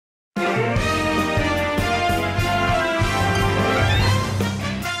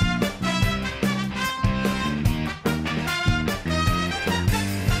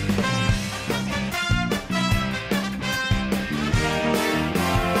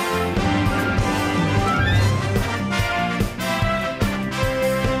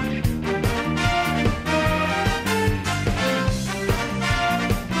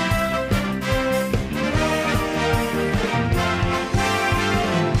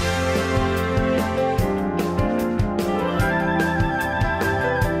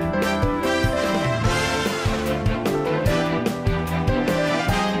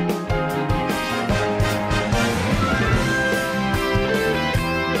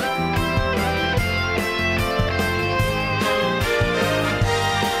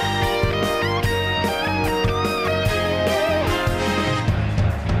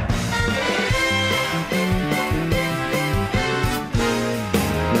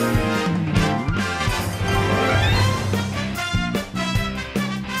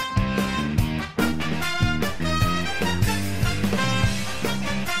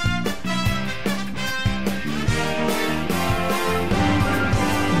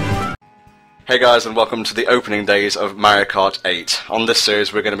Hey guys, and welcome to the opening days of Mario Kart 8. On this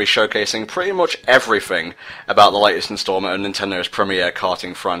series we're going to be showcasing pretty much everything about the latest installment of Nintendo's premier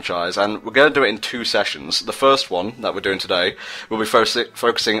karting franchise, and we're going to do it in two sessions. The first one, that we're doing today, will be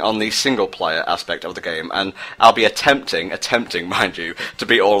focusing on the single player aspect of the game, and I'll be attempting mind you, to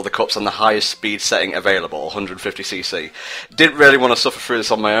beat all of the cups on the highest speed setting available, 150cc. Didn't really want to suffer through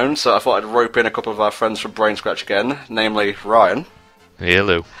this on my own, so I thought I'd rope in a couple of our friends from Brainscratch again, namely Ryan.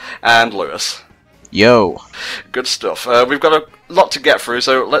 Hello. And Lewis. Yo. Good stuff. We've got a lot to get through,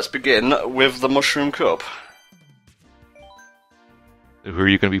 so let's begin with the Mushroom Cup. Who are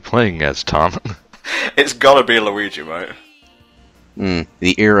you going to be playing as, Tom? It's gotta be Luigi, mate.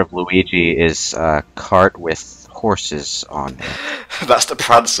 The ear of Luigi is a cart with horses on it. That's the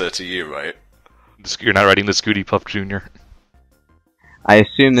Prancer to you, mate. You're not riding the Scooty Puff Jr.? I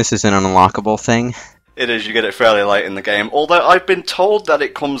assume this is an unlockable thing? It is, you get it fairly late in the game, although I've been told that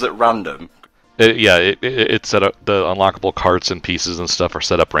it comes at random. It's set up. The unlockable carts and pieces and stuff are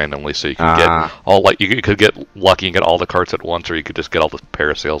set up randomly, so you can get all you could get lucky and get all the carts at once, or you could just get all the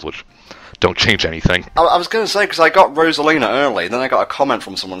parasails, which don't change anything. I was going to say, because I got Rosalina early, then I got a comment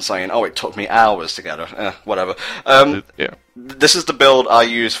from someone saying, "Oh, it took me hours to get her." Whatever. Yeah. This is the build I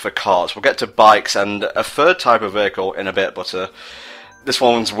use for carts. We'll get to bikes and a third type of vehicle in a bit, but this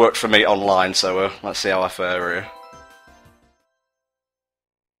one's worked for me online, so let's see how I fare here.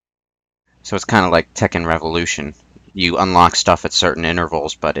 So it's kind of like Tekken Revolution. You unlock stuff at certain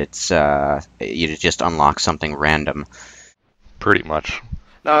intervals, but it's you just unlock something random. Pretty much.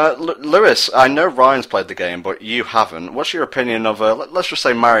 Now, Lewis, I know Ryan's played the game, but you haven't. What's your opinion of, let's just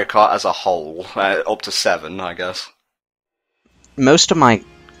say Mario Kart as a whole? Up to 7, I guess. Most of my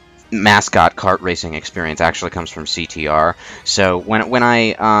mascot kart racing experience actually comes from CTR. So when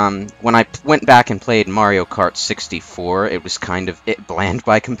I went back and played Mario Kart 64, it was kind of bland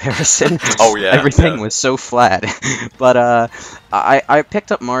by comparison. Oh yeah, everything was so flat. But I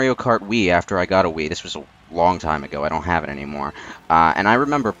picked up Mario Kart Wii after I got a Wii. This was a long time ago. I don't have it anymore. And I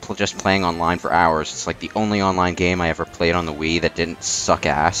remember just playing online for hours. It's like the only online game I ever played on the Wii that didn't suck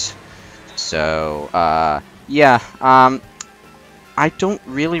ass. So yeah. I don't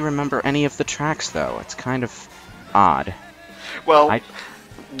really remember any of the tracks, though. It's kind of odd. Well,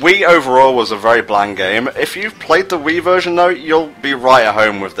 Wii overall was a very bland game. If you've played the Wii version, though, you'll be right at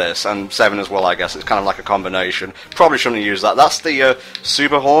home with this, and 7 as well, I guess. It's kind of like a combination. Probably shouldn't use that. That's the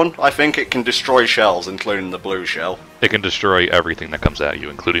Super Horn. I think it can destroy shells, including the blue shell. It can destroy everything that comes at you,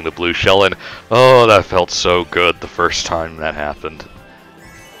 including the blue shell, and oh, that felt so good the first time that happened.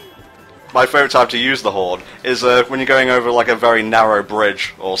 My favourite time to use the horn is when you're going over like a very narrow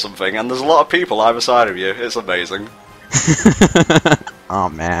bridge or something, and there's a lot of people either side of you. It's amazing. Oh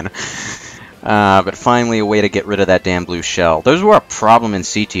man. But finally a way to get rid of that damn blue shell. Those were a problem in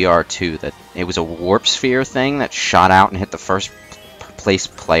CTR too, that it was a warp sphere thing that shot out and hit the first place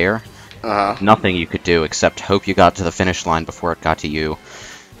player. Nothing you could do except hope you got to the finish line before it got to you.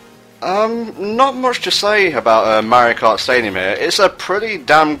 Not much to say about Mario Kart Stadium here. It's a pretty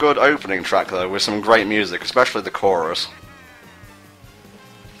damn good opening track, though, with some great music, especially the chorus.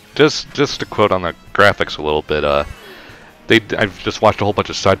 Just to quote on the graphics a little bit, I've just watched a whole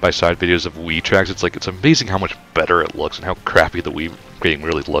bunch of side-by-side videos of Wii tracks. It's amazing how much better it looks and how crappy the Wii game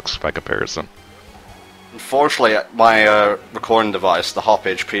really looks by comparison. Unfortunately, my recording device, the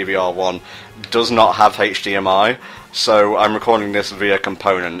Hoppage PVR1, does not have HDMI, so I'm recording this via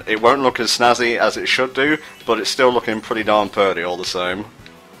component. It won't look as snazzy as it should do, but it's still looking pretty darn purdy all the same.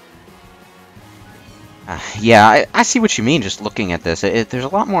 Yeah, I see what you mean just looking at this. There's a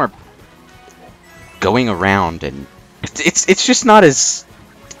lot more going around, and it's just not as...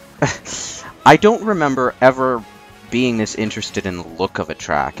 I don't remember ever being this interested in the look of a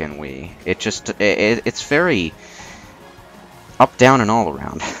track in Wii. It's very up, down, and all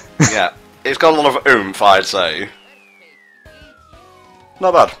around. Yeah, it's got a lot of oomph, I'd say.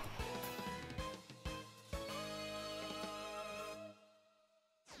 Not bad.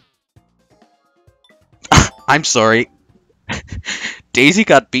 I'm sorry. Daisy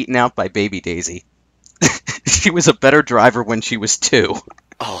got beaten out by Baby Daisy. She was a better driver when she was 2.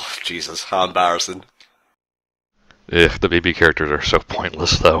 Oh, Jesus, how embarrassing. The baby characters are so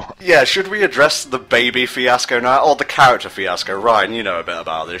pointless, though. Yeah, should we address the baby fiasco now? Or the character fiasco? Ryan, you know a bit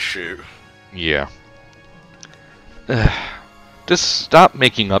about this, shoot. Yeah. Just stop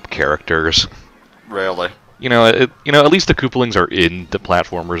making up characters. Really? At least the Koopalings are in the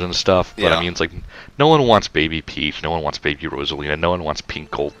platformers and stuff, but yeah. I mean, it's like, no one wants Baby Peach, no one wants Baby Rosalina, no one wants Pink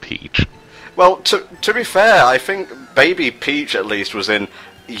Gold Peach. Well, to be fair, I think Baby Peach, at least, was in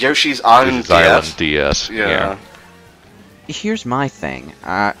Yoshi's Island DS. Island DS, yeah. Here's my thing.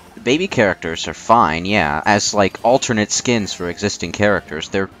 Baby characters are fine, yeah, as like alternate skins for existing characters.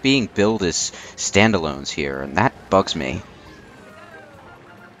 They're being billed as standalones here, and that bugs me.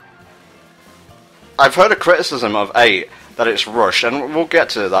 I've heard a criticism of 8 that it's rushed, and we'll get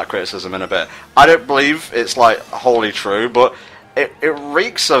to that criticism in a bit. I don't believe it's like wholly true, but it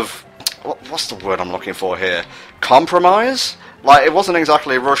reeks of, what's the word I'm looking for here? Compromise? Like, it wasn't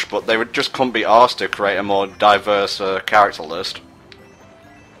exactly rushed, but they just couldn't be asked to create a more diverse character list.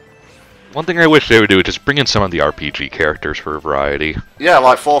 One thing I wish they would do is just bring in some of the RPG characters for variety. Yeah,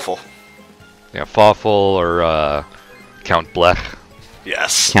 like Fawful. Yeah, Fawful or Count Blech.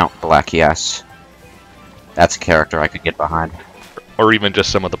 Yes. Count Black, yes. That's a character I could get behind. Or even just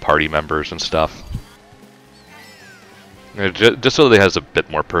some of the party members and stuff. Just so they has a bit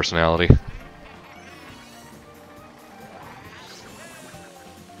more personality.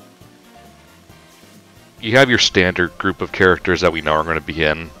 You have your standard group of characters that we know are going to be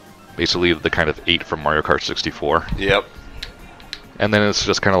in. Basically the kind of 8 from Mario Kart 64. Yep. And then it's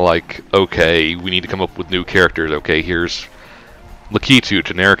just kind of like, okay, we need to come up with new characters. Okay, here's Lakitu,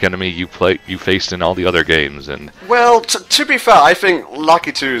 generic enemy you faced in all the other games, and well, to be fair, I think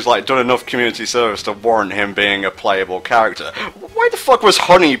Lakitu's like done enough community service to warrant him being a playable character. Why the fuck was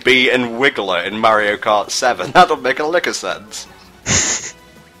Honeybee and Wiggler in Mario Kart 7? That don't make a lick of sense.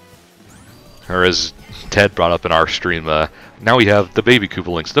 or as Ted brought up in our stream, now we have the baby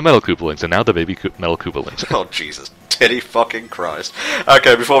Koopalings, the metal Koopalings, and now the baby metal Koopalings. Oh Jesus, titty fucking Christ!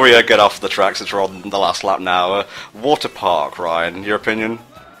 Okay, before we get off the track, since we're on the last lap now, Water Park, Ryan, your opinion?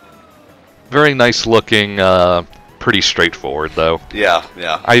 Very nice looking, pretty straightforward though. Yeah.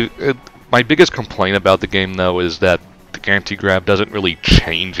 My biggest complaint about the game though is that the anti-grab doesn't really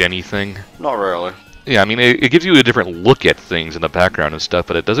change anything. Not really. Yeah, I mean, it gives you a different look at things in the background and stuff,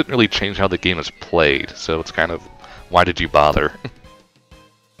 but it doesn't really change how the game is played, so it's kind of, why did you bother?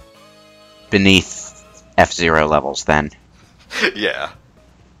 Beneath F-Zero levels, then. Yeah.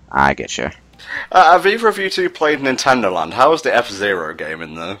 I get you. Have either of you two played Nintendo Land? How was the F-Zero game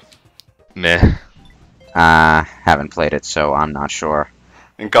in there? Meh. Haven't played it, so I'm not sure.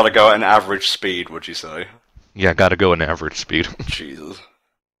 And gotta go at an average speed, would you say? Yeah, gotta go in average speed. Jesus.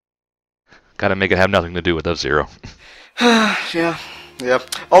 Gotta make it have nothing to do with F-Zero. Yeah.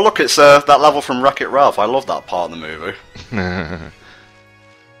 Oh look, it's that level from Wreck-It Ralph. I love that part of the movie.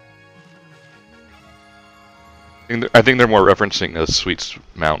 I think they're more referencing a Sweet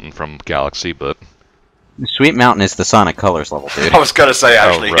Mountain from Galaxy, but... Sweet Mountain is the Sonic Colors level, dude. I was gonna say,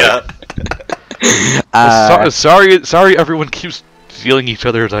 actually, right. Yeah. Sorry everyone keeps stealing each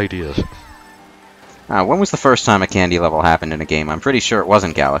other's ideas. When was the first time a candy level happened in a game? I'm pretty sure it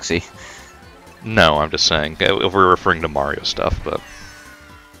wasn't Galaxy. No, I'm just saying, if we're referring to Mario stuff, but...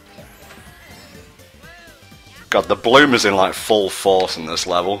 God, the bloom is in, like, full force in this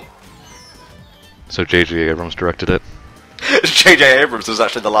level. So J.J. Abrams directed it? J.J. Abrams was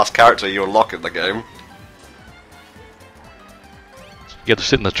actually the last character you unlock in the game. You have to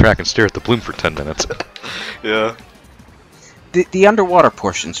sit in the track and stare at the bloom for 10 minutes. Yeah. The underwater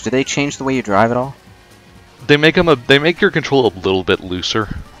portions, do they change the way you drive at all? They make your control a little bit looser.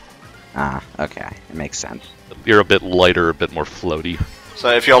 Okay. It makes sense. You're a bit lighter, a bit more floaty. So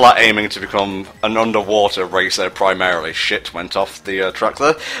if you're like aiming to become an underwater racer primarily, shit went off the track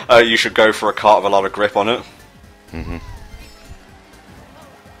there, you should go for a kart with a lot of grip on it. Mm-hmm.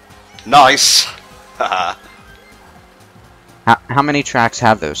 Nice! How many tracks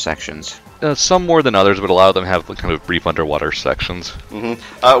have those sections? Some more than others, but a lot of them have kind of brief underwater sections.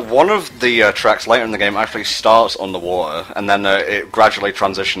 Mm-hmm. One of the tracks later in the game actually starts underwater, and then it gradually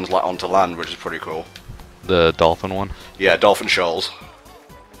transitions like onto land, which is pretty cool. The dolphin one? Yeah, Dolphin Shoals.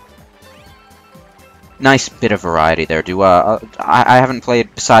 Nice bit of variety there. I haven't played,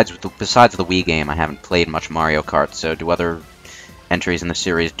 besides the Wii game, I haven't played much Mario Kart, so do other entries in the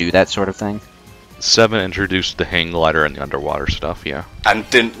series do that sort of thing? 7 introduced the hang glider and the underwater stuff, yeah. And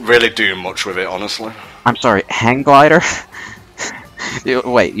didn't really do much with it, honestly. I'm sorry, hang glider?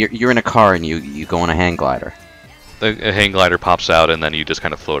 Wait, you're in a car and you go on a hang glider? The hang glider pops out and then you just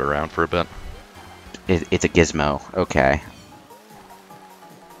kind of float around for a bit. It's a gizmo, okay.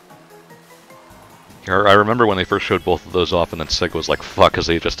 I remember when they first showed both of those off and then Sega was like, fuck, because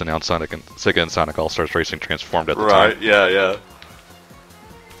they just announced Sega and Sonic All-Stars Racing Transformed at the time. Right, yeah.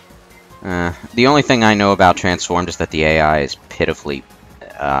 The only thing I know about Transformed is that the AI is pitifully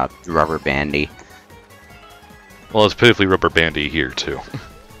rubber bandy. Well, it's pitifully rubber bandy here, too.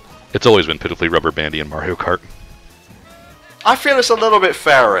 It's always been pitifully rubber bandy in Mario Kart. I feel it's a little bit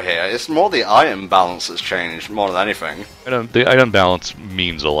fairer here. It's more the item balance that's changed more than anything. The item balance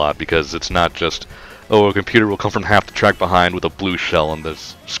means a lot because it's not just, oh, a computer will come from half the track behind with a blue shell and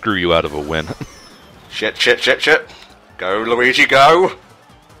just screw you out of a win. Shit, shit, shit, shit. Go, Luigi, go!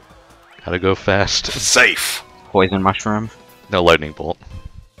 Gotta go fast. Safe. Poison mushroom? No lightning bolt.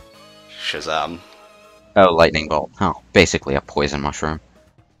 Shazam. Oh, lightning bolt. Oh, basically a poison mushroom.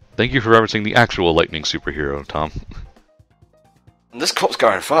 Thank you for referencing the actual lightning superhero, Tom. This cup's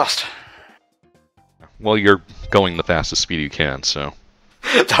going fast. Well, you're going the fastest speed you can, so...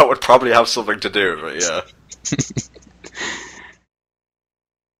 That would probably have something to do with it,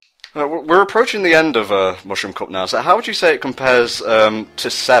 yeah. We're approaching the end of Mushroom Cup now, so how would you say it compares to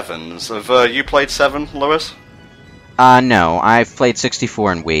Sevens? Have you played Seven, Lewis? No, I've played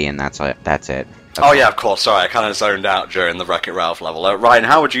 64 and Wii, and that's it. Oh yeah, of course, sorry, I kind of zoned out during the Wreck-It Ralph level. Ryan,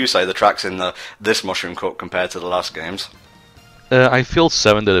 how would you say the tracks in this Mushroom Cup compared to the last games? I feel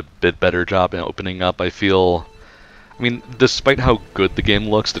 7 did a bit better job in opening up. I mean, despite how good the game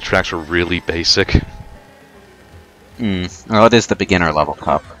looks, the tracks are really basic. Well, it is the beginner level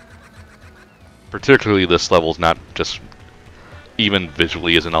cup. Particularly this level's not just... even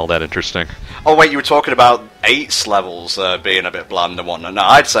visually isn't all that interesting. Oh wait, you were talking about 8's levels being a bit bland and whatnot. No,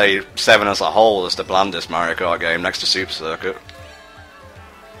 I'd say 7 as a whole is the blandest Mario Kart game next to Super Circuit.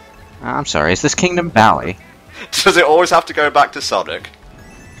 I'm sorry, is this Kingdom Valley? Does it always have to go back to Sonic?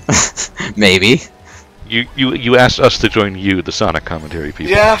 Maybe. You asked us to join you, the Sonic commentary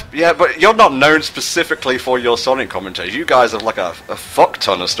people. Yeah, but you're not known specifically for your Sonic commentaries. You guys have like a fuck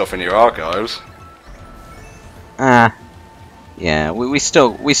ton of stuff in your archives. Yeah, we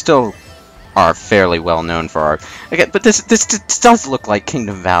still are fairly well known for our... Okay, but this does look like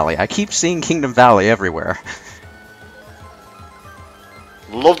Kingdom Valley. I keep seeing Kingdom Valley everywhere.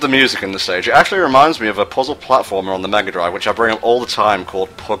 Love the music in the stage. It actually reminds me of a puzzle platformer on the Mega Drive, which I bring up all the time, called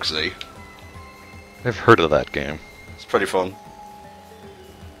Pugsy. I've heard of that game. It's pretty fun.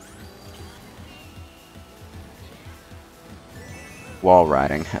 Wall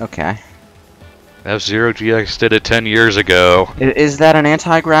riding, okay. F-Zero GX did it 10 years ago. Is that an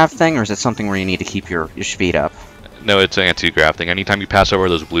anti-grav thing, or is it something where you need to keep your speed up? No, it's an anti-grav thing. Anytime you pass over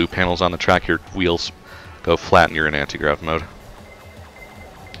those blue panels on the track, your wheels go flat and you're in anti-grav mode.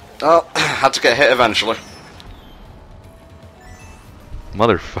 Oh, had to get hit eventually.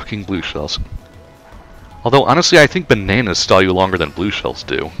 Motherfucking blue shells. Although, honestly, I think bananas stall you longer than blue shells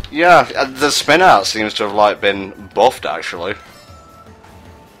do. Yeah, the spin-out seems to have, like, been buffed, actually.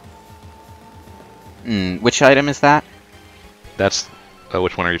 Which item is that? That's...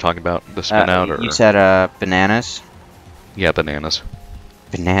 which one are you talking about? The spin-out, or...? You said, bananas? Yeah, bananas.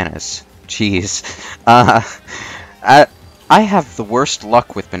 Bananas. Jeez. I have the worst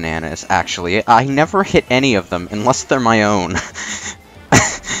luck with bananas, actually. I never hit any of them, unless they're my own.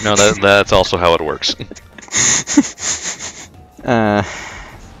 No, that's also how it works. It's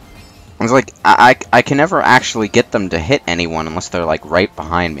like, I can never actually get them to hit anyone unless they're, like, right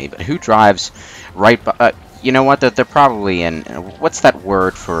behind me. But who drives right you know what, they're probably in... What's that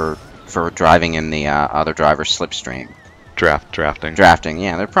word for driving in the other driver's slipstream? Drafting. Drafting,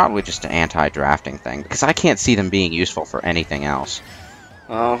 yeah. They're probably just an anti-drafting thing, because I can't see them being useful for anything else.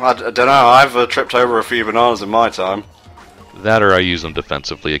 Oh, I don't know. I've tripped over a few bananas in my time. That or I use them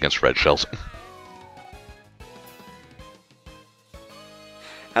defensively against red shells.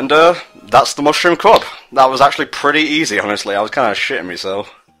 And, that's the Mushroom Cup. That was actually pretty easy, honestly. I was kind of shitting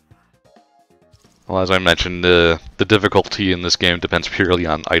myself. Well, as I mentioned, the difficulty in this game depends purely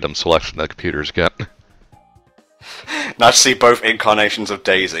on item selection that computers get. Nice to see both incarnations of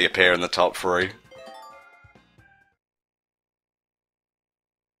Daisy appear in the top 3.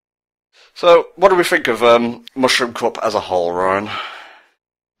 So, what do we think of Mushroom Cup as a whole, Ryan?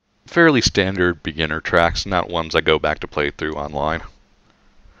 Fairly standard beginner tracks, not ones I go back to play through online.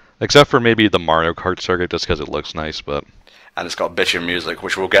 Except for maybe the Mario Kart circuit, just because it looks nice, but... And it's got bitchin' music,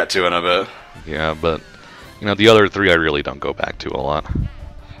 which we'll get to in a bit. Yeah, but, you know, the other 3 I really don't go back to a lot.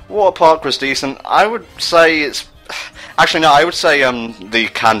 Water Park was decent. I would say it's... Actually, no, I would say the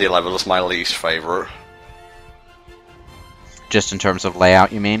Candy level is my least favourite. Just in terms of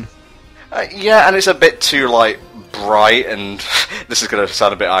layout, you mean? Yeah, and it's a bit too, like, bright, and this is going to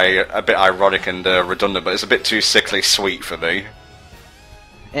sound a bit ironic and redundant, but it's a bit too sickly sweet for me.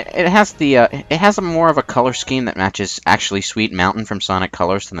 It has a more of a color scheme that matches actually Sweet Mountain from Sonic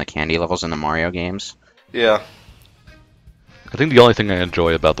Colors than the candy levels in the Mario games. Yeah. I think the only thing I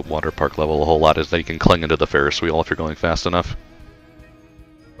enjoy about the water park level a whole lot is that you can cling into the Ferris wheel if you're going fast enough.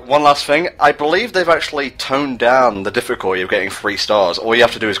 One last thing, I believe they've actually toned down the difficulty of getting 3 stars. All you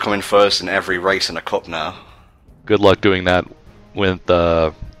have to do is come in first in every race in a cup now. Good luck doing that with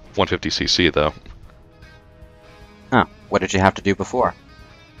 150cc, though. Huh. What did you have to do before?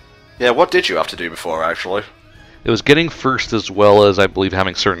 Yeah, what did you have to do before, actually? It was getting first as well as, I believe,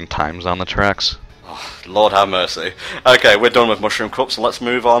 having certain times on the tracks. Oh, Lord have mercy. Okay, we're done with mushroom cups, and let's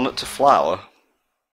move on to flour.